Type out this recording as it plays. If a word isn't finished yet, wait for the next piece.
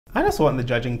I just want the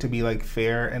judging to be like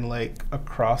fair and like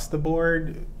across the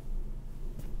board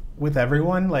with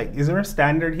everyone. Like, is there a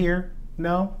standard here?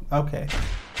 No? Okay.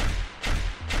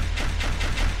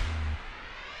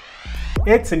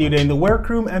 It's a new day in the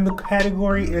workroom and the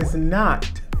category is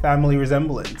not family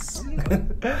resemblance.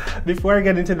 Before I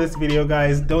get into this video,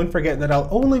 guys, don't forget that I'll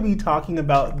only be talking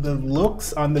about the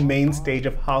looks on the main stage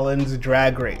of Holland's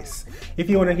Drag Race. If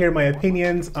you want to hear my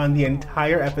opinions on the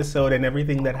entire episode and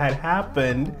everything that had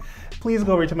happened, please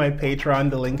go over to my Patreon.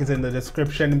 The link is in the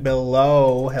description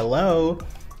below. Hello.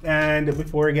 And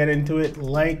before we get into it,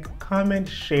 like, comment,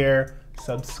 share,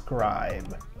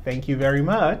 subscribe. Thank you very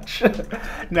much.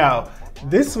 Now,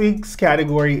 this week's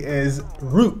category is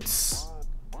Roots.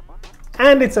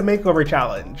 And it's a makeover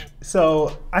challenge.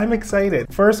 So I'm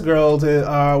excited. First girls,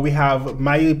 we have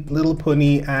My Little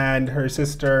Puny and her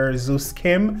sister Zeus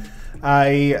Kim.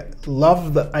 I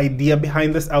love the idea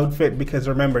behind this outfit because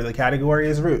remember, the category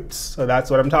is Roots. So that's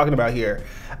what I'm talking about here.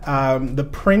 The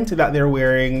print that they're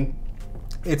wearing,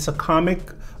 it's a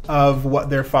comic of what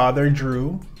their father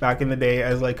drew back in the day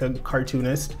as like a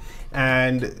cartoonist.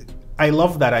 And I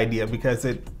love that idea because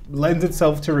it lends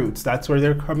itself to Roots. That's where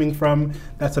they're coming from.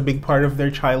 That's a big part of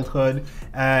their childhood.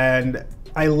 And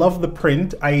I love the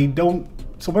print.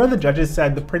 So one of the judges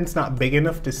said the print's not big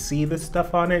enough to see the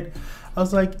stuff on it. I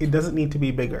was like, it doesn't need to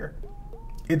be bigger.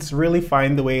 It's really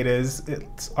fine the way it is.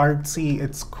 It's artsy,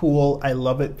 it's cool. I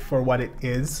love it for what it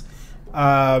is.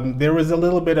 There was a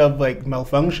little bit of like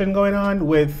malfunction going on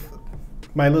with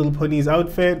My Little Puny's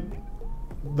outfit.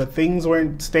 The things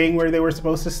weren't staying where they were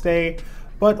supposed to stay.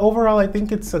 But overall, I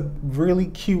think it's a really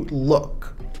cute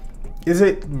look. Is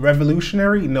it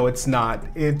revolutionary? No, it's not.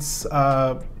 It's,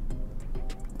 what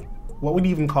would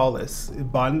you even call this?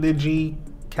 Bondagey,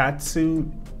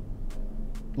 catsuit,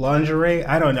 lingerie?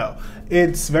 I don't know.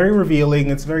 It's very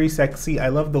revealing. It's very sexy. I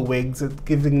love the wigs. It's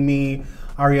giving me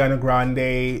Ariana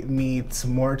Grande meets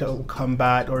Mortal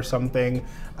Kombat or something.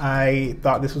 I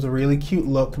thought this was a really cute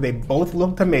look. They both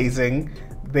looked amazing.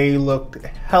 They looked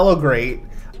hella great.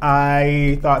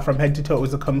 I thought from head to toe it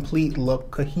was a complete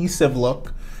look, cohesive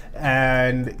look.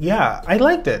 And yeah, I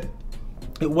liked it.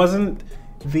 It wasn't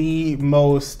the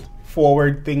most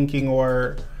forward thinking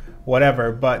or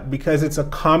whatever, but because it's a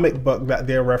comic book that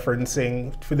they're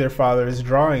referencing for their father's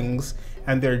drawings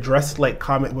and they're dressed like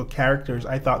comic book characters,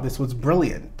 I thought this was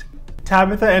brilliant.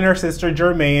 Tabitha and her sister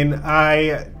Jermaine,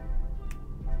 I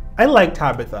like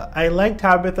Tabitha. I like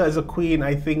Tabitha as a queen.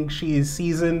 I think she is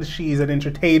seasoned. She's an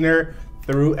entertainer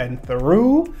through and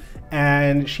through,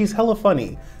 and she's hella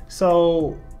funny.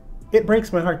 So it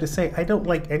breaks my heart to say I don't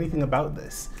like anything about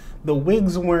this. The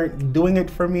wigs weren't doing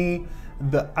it for me.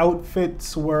 The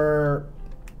outfits were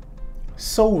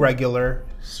so regular,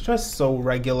 just so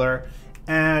regular,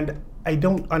 and I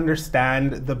don't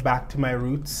understand the back to my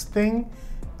roots thing.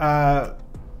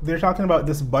 They're talking about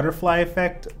this butterfly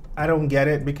effect. I don't get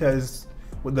it because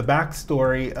with the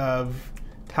backstory of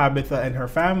Tabitha and her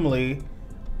family,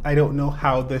 I don't know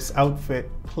how this outfit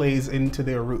plays into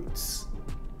their roots.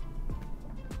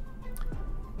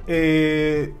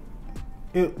 It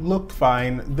looked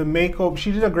fine. The makeup,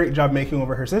 she did a great job making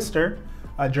over her sister.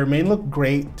 Jermaine looked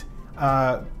great.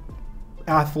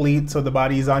 Athlete, so the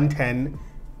body's on 10.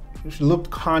 She looked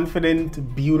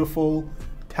confident, beautiful.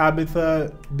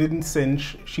 Tabitha didn't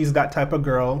cinch. She's that type of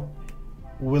girl.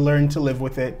 We learned to live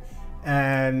with it.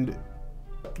 And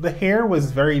the hair was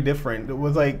very different. It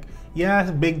was like,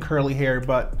 yeah, big curly hair,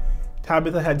 but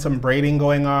Tabitha had some braiding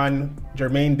going on.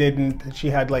 Jermaine didn't. She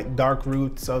had like dark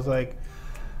roots. I was like,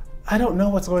 I don't know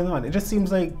what's going on. It just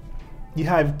seems like you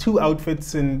have two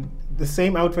outfits in the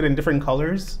same outfit in different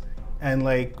colors and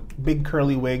like big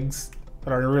curly wigs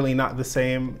that are really not the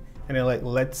same. And they're like,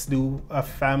 let's do a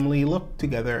family look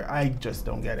together. I just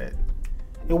don't get it.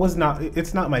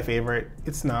 It's not my favorite.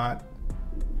 It's not.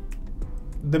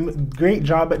 Great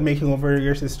job at making over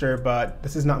your sister, but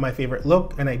this is not my favorite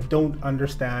look and I don't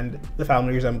understand the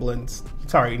family resemblance.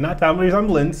 Sorry, not family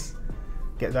resemblance.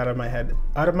 Get that out of my head.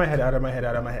 Out of my head, out of my head,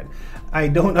 out of my head. I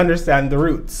don't understand the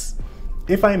roots.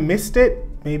 If I missed it,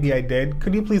 maybe I did.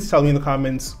 Could you please tell me in the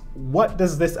comments, what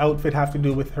does this outfit have to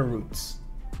do with her roots?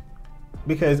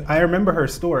 Because I remember her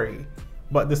story,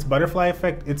 but this butterfly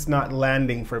effect, it's not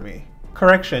landing for me.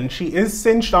 Correction, she is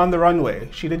cinched on the runway.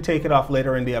 She did take it off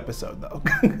later in the episode though.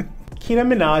 Keta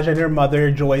Minaj and her mother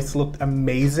Joyce looked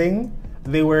amazing.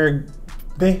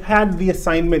 They had the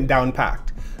assignment down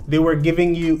packed. They were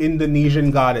giving you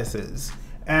Indonesian goddesses.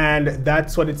 And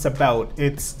that's what it's about.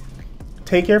 It's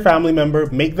take your family member,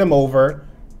 make them over,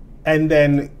 and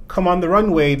then come on the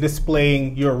runway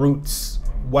displaying your roots,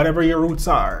 whatever your roots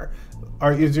are.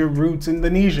 Or is your roots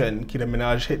Indonesian? Keta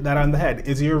Minaj hit that on the head.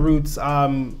 Is your roots, I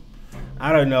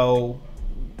don't know,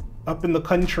 up in the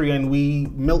country and we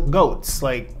milk goats?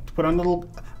 Like, put on a little,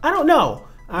 I don't know.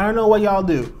 I don't know what y'all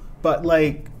do, but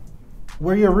like,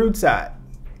 where your roots at?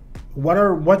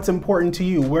 What's important to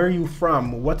you? Where are you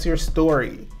from? What's your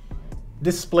story?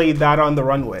 Display that on the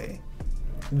runway.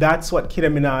 That's what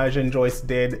Keta Minaj and Joyce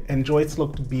did. And Joyce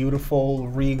looked beautiful,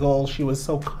 regal. She was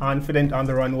so confident on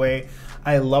the runway.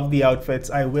 I love the outfits.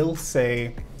 I will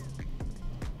say,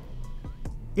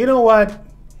 you know what?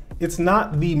 It's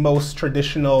not the most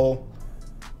traditional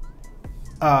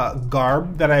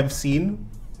garb that I've seen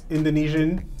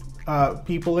Indonesian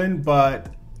people in,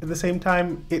 but at the same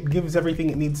time, it gives everything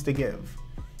it needs to give.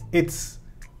 It's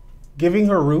giving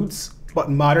her roots, but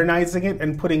modernizing it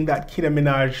and putting that Keta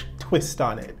Minaj twist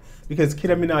on it. Because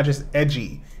Keta Minaj is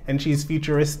edgy and she's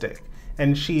futuristic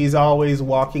and she's always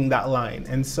walking that line.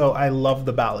 And so I love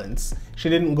the balance. She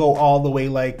didn't go all the way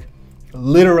like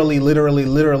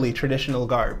literally traditional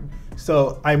garb.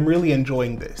 So I'm really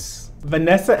enjoying this.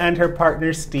 Vanessa and her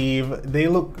partner Steve, they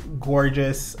look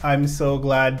gorgeous. I'm so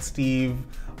glad Steve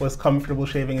was comfortable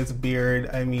shaving his beard.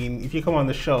 I mean, if you come on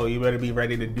the show, you better be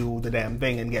ready to do the damn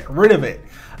thing and get rid of it.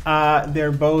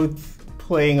 They're both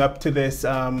playing up to this,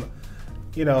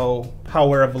 you know,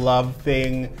 power of love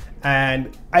thing.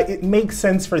 And it makes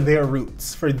sense for their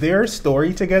roots, for their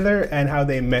story together and how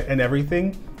they met and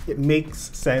everything. It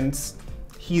makes sense.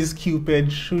 He's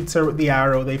Cupid, shoots her with the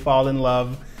arrow, they fall in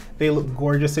love. They look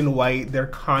gorgeous in white, they're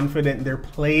confident, they're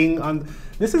playing on...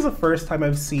 This is the first time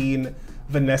I've seen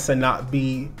Vanessa not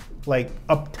be like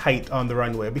uptight on the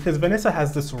runway, because Vanessa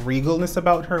has this regalness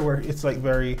about her where it's like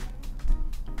very,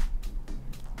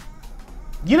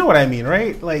 you know what I mean,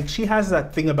 right? Like she has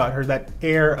that thing about her, that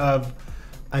air of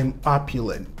I'm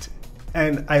opulent.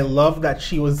 And I love that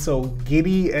she was so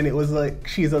giddy and it was like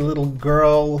she's a little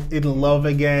girl in love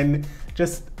again,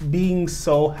 just being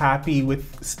so happy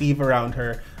with Steve around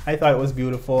her. I thought it was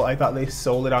beautiful. I thought they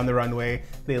sold it on the runway.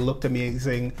 They looked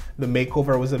amazing. The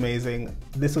makeover was amazing.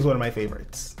 This was one of my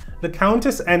favorites. The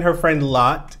Countess and her friend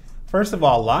Lot. First of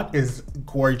all, Lot is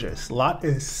gorgeous. Lot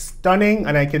is stunning,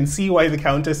 and I can see why the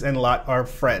Countess and Lot are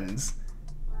friends.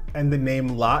 And the name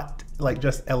Lot, like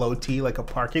just L-O-T, like a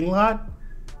parking lot.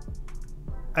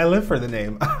 I live for the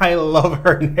name. I love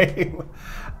her name.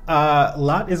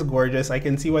 Lot is gorgeous. I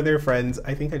can see why they're friends.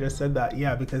 I think I just said that,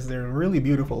 yeah, because they're really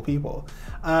beautiful people.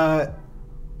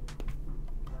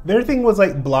 Their thing was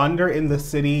like blonder in the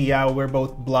city. Yeah, we're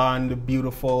both blonde,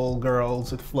 beautiful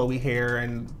girls with flowy hair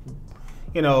and,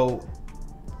 you know,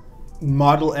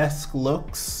 model-esque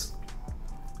looks.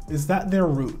 Is that their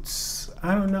roots?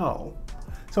 I don't know.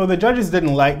 So the judges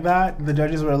didn't like that. The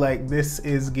judges were like, this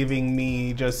is giving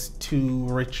me just two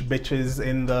rich bitches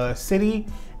in the city.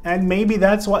 And maybe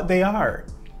that's what they are.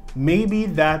 Maybe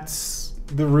that's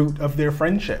the root of their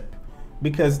friendship,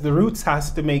 because the roots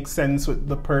has to make sense with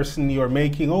the person you're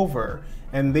making over.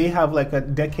 And they have like a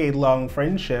decade-long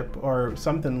friendship or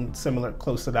something similar,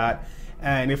 close to that.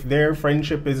 And if their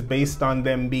friendship is based on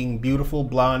them being beautiful,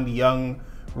 blonde, young,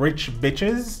 rich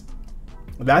bitches,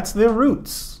 that's their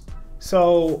roots.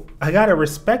 So I gotta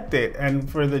respect it. And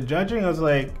for the judging, I was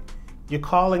like, you're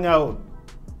calling out.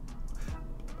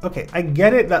 Okay, I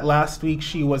get it that last week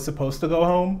she was supposed to go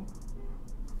home,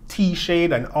 tea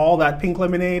shade and all that pink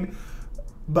lemonade,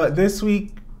 but this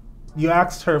week you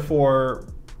asked her for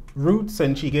roots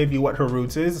and she gave you what her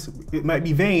roots is. It might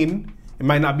be vain, it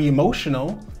might not be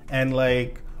emotional, and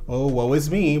like, oh, woe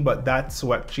is me, but that's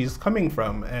what she's coming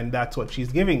from and that's what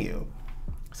she's giving you.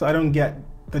 So I don't get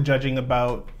the judging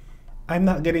about, I'm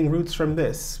not getting roots from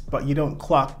this, but you don't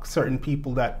clock certain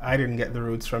people that I didn't get the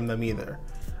roots from them either.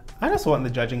 I just want the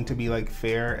judging to be like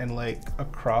fair and like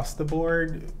across the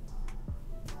board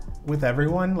with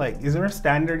everyone. Like, is there a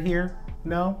standard here?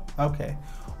 No? Okay,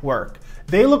 work.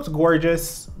 They looked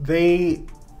gorgeous. They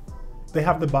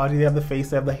have the body, they have the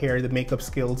face, they have the hair, the makeup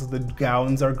skills, the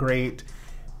gowns are great.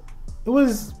 It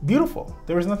was beautiful.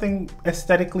 There was nothing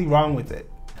aesthetically wrong with it.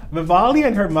 Vivaldi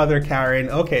and her mother, Karen,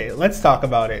 okay, let's talk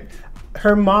about it.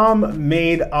 Her mom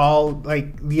made all,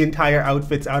 like, the entire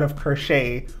outfits out of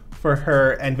crochet for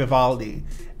her and Vivaldi.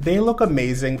 They look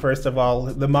amazing, first of all.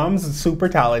 The mom's super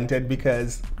talented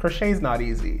because crochet is not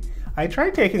easy. I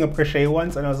tried taking up crochet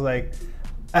once and I was like,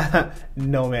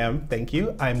 no ma'am, thank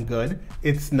you, I'm good.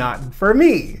 It's not for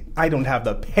me. I don't have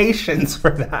the patience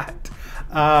for that.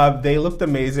 They looked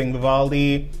amazing.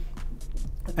 Vivaldi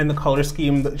and the color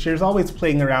scheme, she was always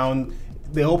playing around.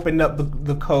 They opened up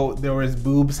the coat, there was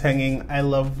boobs hanging. I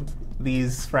love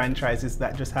these franchises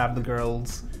that just have the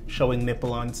girls showing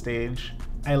nipple on stage.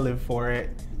 I live for it.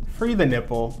 Free the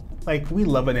nipple. Like, we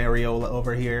love an areola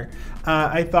over here.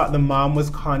 I thought the mom was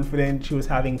confident. She was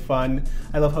having fun.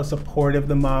 I love how supportive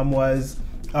the mom was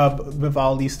of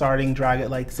Vivaldi starting drag at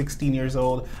like 16 years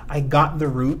old. I got the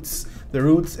roots. The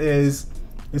roots is,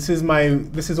 this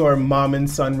is our mom and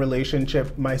son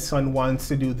relationship. My son wants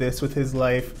to do this with his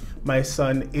life. My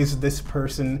son is this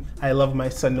person. I love my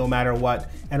son no matter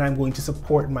what, and I'm going to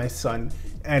support my son.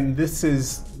 And this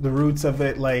is the roots of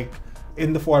it, like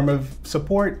in the form of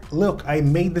support. Look, I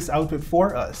made this outfit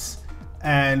for us.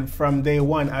 And from day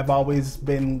one, I've always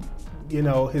been, you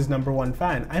know, his #1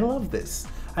 fan. I love this.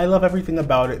 I love everything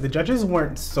about it. The judges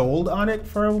weren't sold on it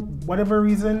for whatever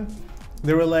reason.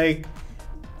 They were like,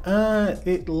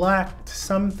 it lacked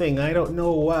something, I don't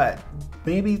know what.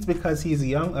 Maybe it's because he's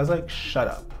young. I was like, shut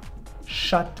up.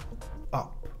 Shut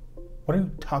up. What are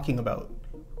you talking about?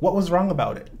 What was wrong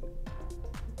about it?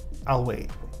 I'll wait.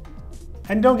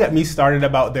 And don't get me started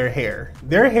about their hair.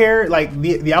 Their hair, like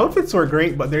the outfits were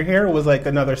great, but their hair was like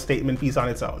another statement piece on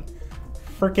its own.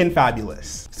 Freaking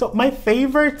fabulous. So my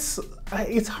favorites,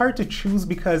 it's hard to choose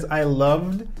because I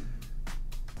loved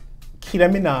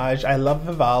Keta Minaj, I love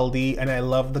Vivaldi, and I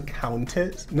love the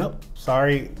Countess. Nope,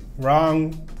 sorry,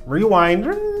 wrong. Rewind.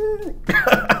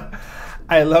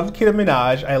 I loved Keta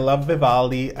Minaj, I loved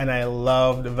Vivaldi, and I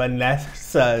loved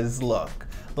Vanessa's look.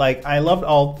 Like, I loved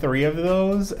all three of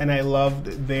those, and I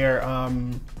loved their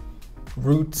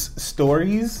roots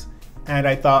stories, and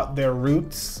I thought their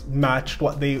roots matched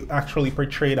what they actually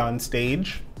portrayed on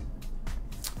stage.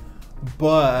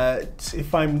 But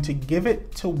if I'm to give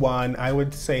it to one, I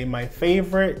would say my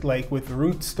favorite, like with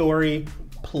root story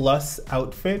plus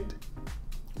outfit,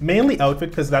 mainly outfit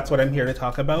because that's what I'm here to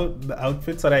talk about. The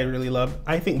outfits that I really love.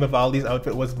 I think Vivaldi's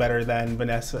outfit was better than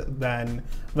Vanessa's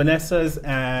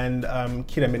and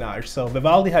Keta Minaj. So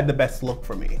Vivaldi had the best look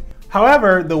for me.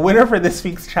 However, the winner for this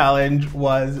week's challenge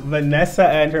was Vanessa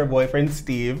and her boyfriend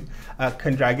Steve.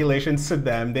 Congratulations to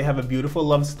them. They have a beautiful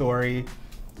love story.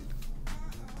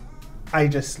 I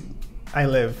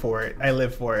live for it. I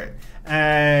live for it.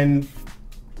 And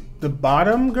the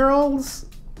bottom girls,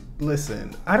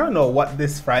 listen, I don't know what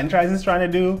this franchise is trying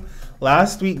to do.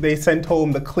 Last week, they sent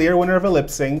home the clear winner of a lip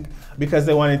sync because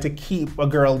they wanted to keep a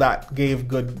girl that gave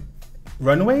good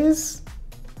runways.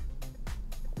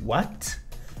 What?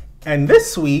 And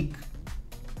this week,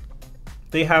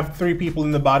 they have 3 people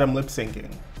in the bottom lip syncing.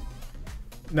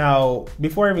 Now,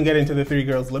 before I even get into the 3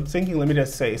 girls lip syncing, let me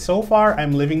just say, so far,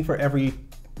 I'm living for every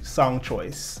song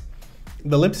choice.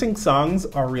 The lip sync songs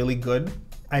are really good.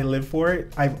 I live for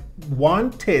it. I've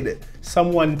wanted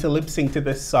someone to lip sync to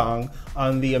this song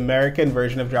on the American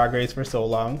version of Drag Race for so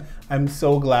long. I'm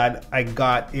so glad I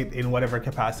got it in whatever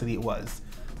capacity it was.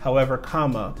 However,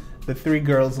 the 3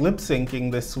 girls lip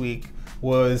syncing this week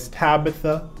was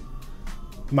Tabitha,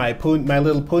 my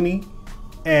little Puny,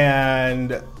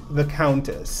 and the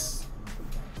Countess.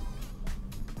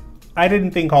 I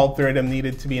didn't think all 3 of them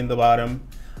needed to be in the bottom.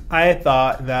 I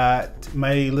thought that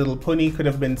my little Puny could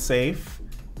have been safe.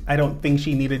 I don't think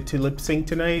she needed to lip sync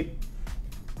tonight.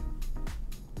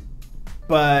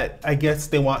 But I guess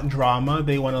they want drama.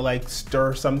 They want to like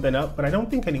stir something up, but I don't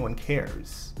think anyone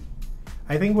cares.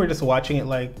 I think we're just watching it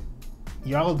like,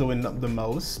 y'all doing the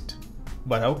most,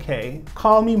 but okay.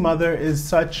 Call Me Mother is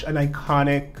such an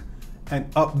iconic and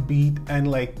upbeat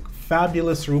and like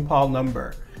fabulous RuPaul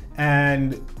number.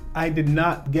 And I did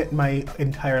not get my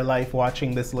entire life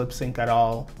watching this lip sync at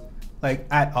all. Like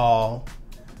at all.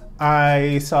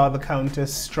 I saw the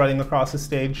Countess strutting across the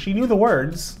stage. She knew the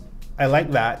words. I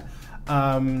like that.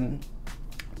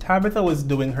 Tabitha was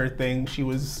doing her thing. She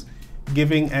was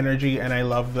giving energy and I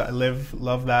love that.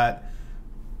 Love that.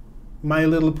 My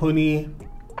little Puny,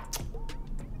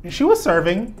 she was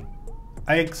serving.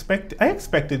 I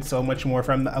expected so much more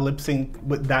from a lip sync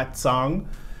with that song.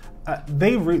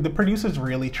 The producers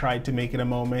really tried to make it a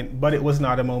moment, but it was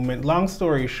not a moment. Long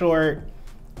story short,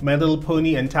 my little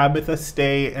Puny and Tabitha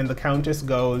stay and the Countess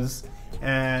goes,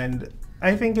 and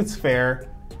I think it's fair.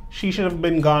 She should have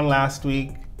been gone last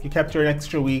week. You kept her an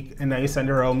extra week and now you send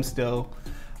her home still.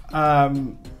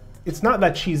 It's not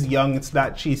that she's young, it's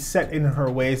that she's set in her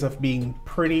ways of being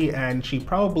pretty and she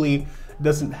probably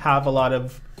doesn't have a lot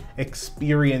of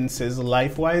experiences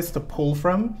life-wise to pull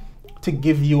from to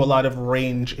give you a lot of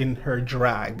range in her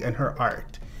drag and her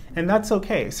art. And that's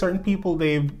okay. Certain people,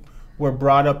 they were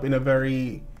brought up in a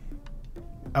very,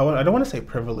 I don't want to say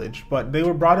privileged, but they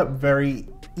were brought up very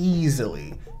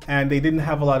easily and they didn't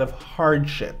have a lot of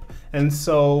hardship. And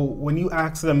so when you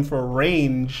ask them for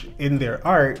range in their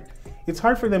art, it's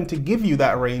hard for them to give you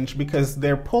that range because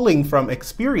they're pulling from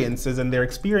experiences and their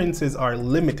experiences are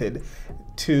limited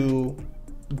to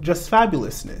just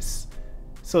fabulousness.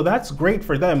 So that's great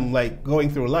for them, like going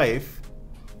through life.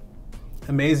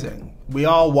 Amazing. We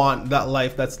all want that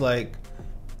life that's like,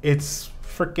 it's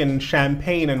freaking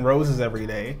champagne and roses every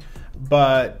day.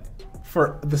 But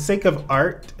for the sake of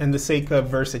art and the sake of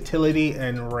versatility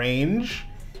and range,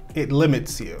 it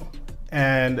limits you.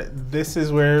 And this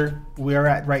is where we're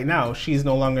at right now. She's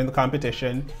no longer in the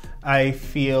competition. I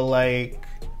feel like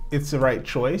it's the right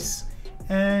choice.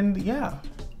 And yeah.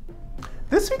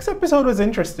 This week's episode was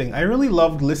interesting. I really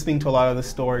loved listening to a lot of the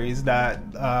stories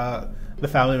that the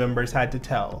family members had to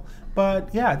tell.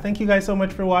 But yeah, thank you guys so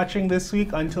much for watching this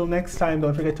week. Until next time,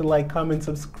 don't forget to like, comment,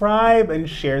 subscribe, and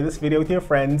share this video with your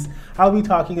friends. I'll be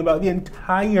talking about the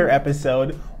entire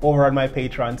episode over on my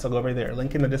Patreon, so go over there.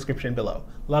 Link in the description below.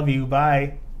 Love you,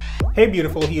 bye. Hey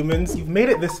beautiful humans, you've made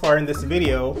it this far in this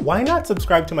video. Why not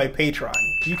subscribe to my Patreon?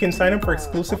 You can sign up for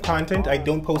exclusive content I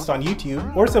don't post on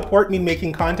YouTube, or support me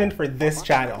making content for this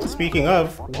channel. Speaking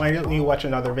of, why don't you watch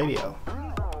another video?